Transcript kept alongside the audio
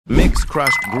Mix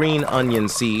crushed green onion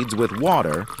seeds with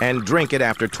water and drink it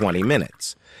after 20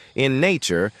 minutes. In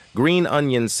nature, green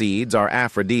onion seeds are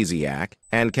aphrodisiac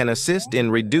and can assist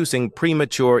in reducing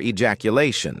premature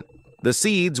ejaculation. The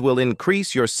seeds will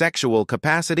increase your sexual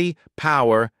capacity,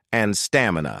 power, and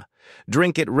stamina.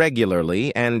 Drink it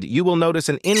regularly and you will notice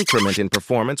an increment in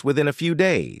performance within a few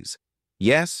days.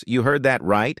 Yes, you heard that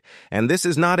right, and this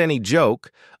is not any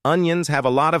joke. Onions have a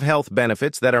lot of health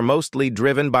benefits that are mostly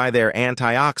driven by their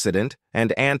antioxidant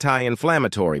and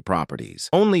anti-inflammatory properties.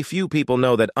 Only few people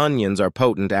know that onions are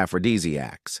potent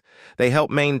aphrodisiacs. They help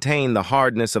maintain the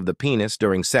hardness of the penis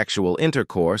during sexual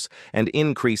intercourse and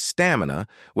increase stamina,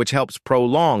 which helps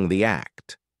prolong the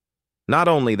act. Not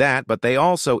only that, but they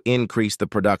also increase the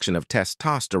production of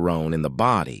testosterone in the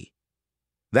body.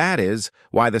 That is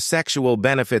why the sexual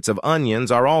benefits of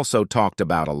onions are also talked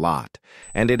about a lot,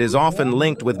 and it is often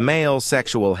linked with male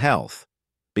sexual health,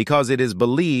 because it is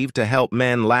believed to help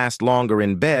men last longer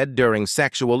in bed during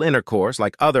sexual intercourse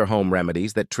like other home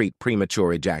remedies that treat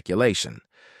premature ejaculation.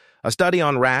 A study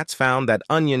on rats found that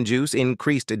onion juice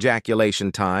increased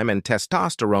ejaculation time and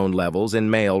testosterone levels in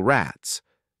male rats.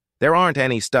 There aren't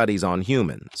any studies on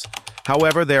humans.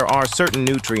 However, there are certain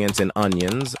nutrients in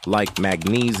onions, like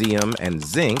magnesium and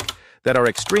zinc, that are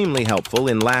extremely helpful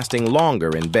in lasting longer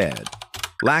in bed.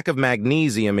 Lack of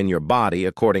magnesium in your body,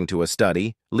 according to a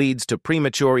study, leads to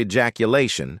premature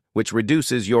ejaculation, which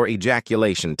reduces your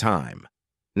ejaculation time.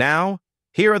 Now,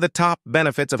 here are the top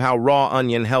benefits of how raw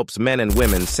onion helps men and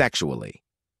women sexually.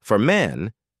 For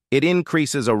men, it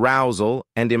increases arousal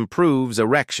and improves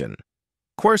erection.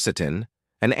 Quercetin,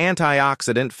 an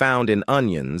antioxidant found in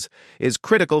onions, is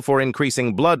critical for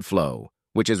increasing blood flow,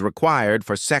 which is required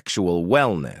for sexual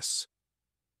wellness.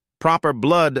 Proper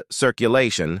blood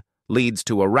circulation leads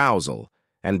to arousal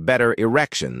and better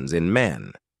erections in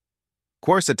men.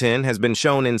 Quercetin has been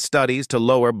shown in studies to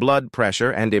lower blood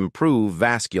pressure and improve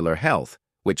vascular health,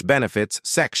 which benefits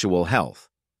sexual health.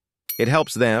 It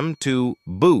helps them to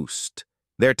boost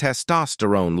their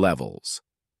testosterone levels.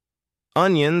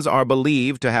 Onions are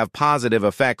believed to have positive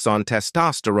effects on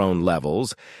testosterone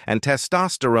levels, and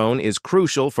testosterone is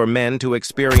crucial for men to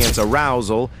experience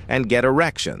arousal and get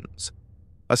erections.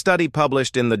 A study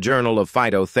published in the Journal of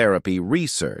Phytotherapy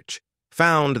Research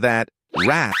found that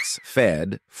rats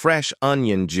fed fresh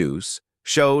onion juice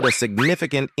showed a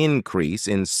significant increase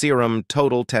in serum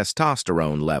total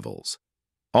testosterone levels.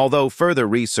 Although further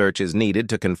research is needed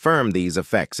to confirm these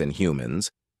effects in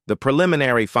humans, the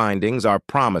preliminary findings are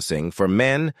promising for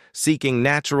men seeking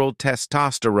natural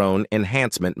testosterone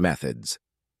enhancement methods.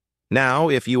 Now,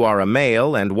 if you are a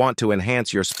male and want to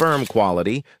enhance your sperm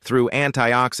quality through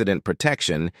antioxidant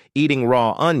protection, eating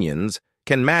raw onions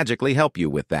can magically help you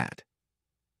with that.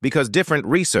 Because different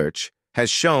research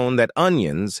has shown that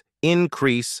onions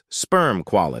increase sperm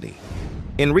quality.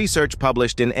 In research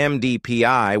published in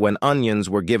MDPI when onions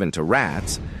were given to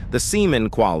rats, the semen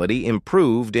quality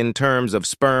improved in terms of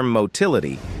sperm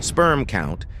motility, sperm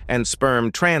count, and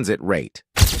sperm transit rate.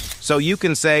 So you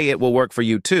can say it will work for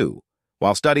you too.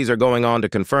 While studies are going on to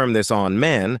confirm this on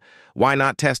men, why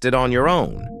not test it on your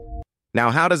own? Now,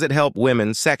 how does it help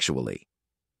women sexually?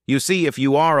 You see, if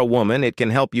you are a woman, it can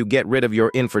help you get rid of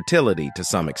your infertility to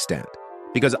some extent,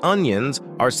 because onions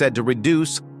are said to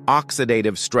reduce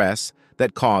oxidative stress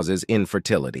that causes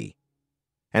infertility.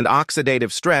 And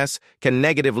oxidative stress can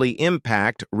negatively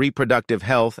impact reproductive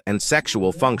health and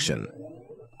sexual function.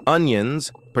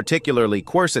 Onions, particularly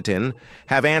quercetin,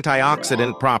 have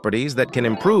antioxidant properties that can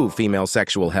improve female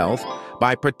sexual health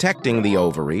by protecting the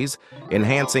ovaries,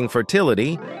 enhancing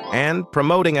fertility, and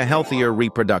promoting a healthier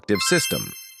reproductive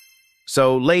system.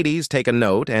 So, ladies, take a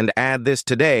note and add this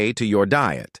today to your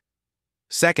diet.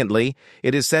 Secondly,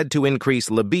 it is said to increase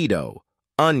libido.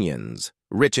 Onions,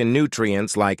 rich in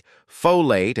nutrients like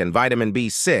folate and vitamin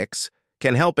B6,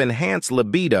 can help enhance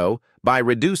libido by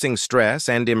reducing stress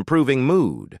and improving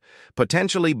mood,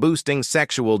 potentially boosting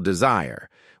sexual desire,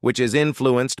 which is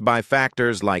influenced by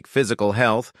factors like physical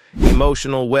health,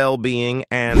 emotional well-being,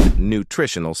 and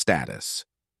nutritional status.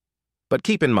 But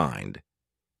keep in mind,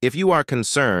 if you are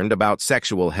concerned about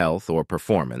sexual health or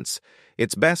performance,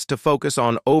 it's best to focus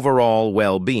on overall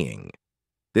well-being.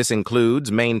 This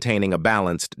includes maintaining a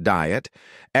balanced diet,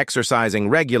 exercising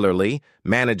regularly,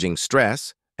 managing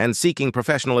stress, and seeking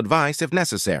professional advice if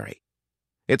necessary.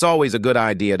 It's always a good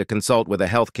idea to consult with a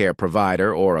healthcare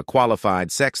provider or a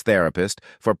qualified sex therapist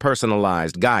for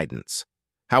personalized guidance.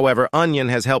 However, onion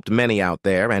has helped many out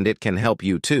there, and it can help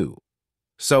you too.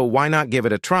 So why not give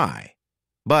it a try?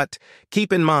 But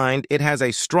keep in mind it has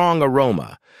a strong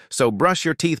aroma, so brush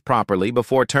your teeth properly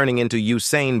before turning into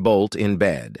Usain Bolt in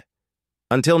bed.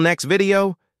 Until next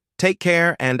video, Take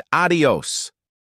care and adios.